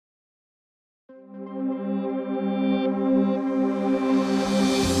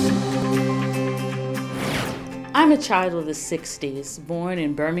I'm a child of the 60s, born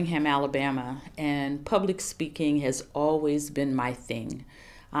in Birmingham, Alabama, and public speaking has always been my thing.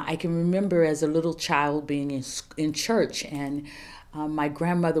 I can remember as a little child being in church, and my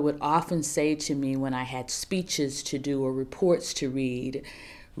grandmother would often say to me when I had speeches to do or reports to read,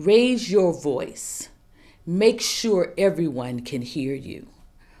 "Raise your voice. Make sure everyone can hear you."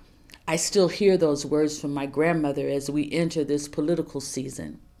 I still hear those words from my grandmother as we enter this political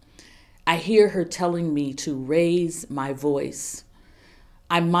season. I hear her telling me to raise my voice.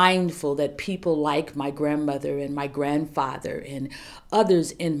 I'm mindful that people like my grandmother and my grandfather and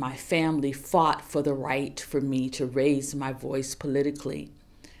others in my family fought for the right for me to raise my voice politically.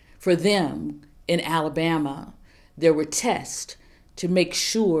 For them, in Alabama, there were tests to make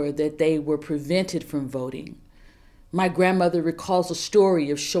sure that they were prevented from voting. My grandmother recalls a story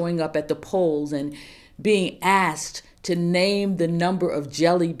of showing up at the polls and being asked to name the number of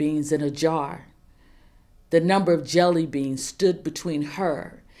jelly beans in a jar. The number of jelly beans stood between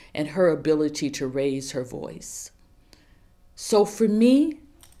her and her ability to raise her voice. So for me,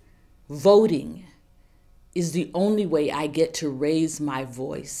 voting is the only way I get to raise my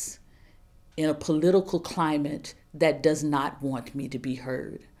voice in a political climate that does not want me to be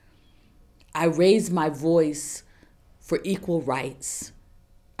heard. I raise my voice for equal rights.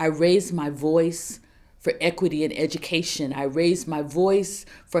 I raise my voice for equity in education. I raise my voice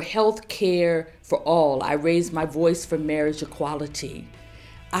for health care for all. I raise my voice for marriage equality.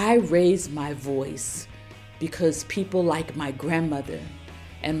 I raise my voice because people like my grandmother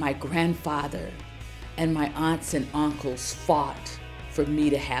and my grandfather and my aunts and uncles fought for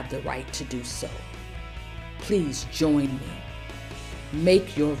me to have the right to do so. Please join me.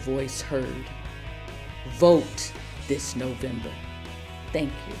 Make your voice heard. Vote this November.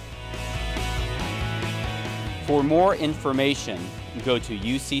 Thank you. For more information, go to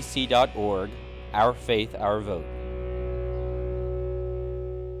ucc.org, Our Faith, Our Vote.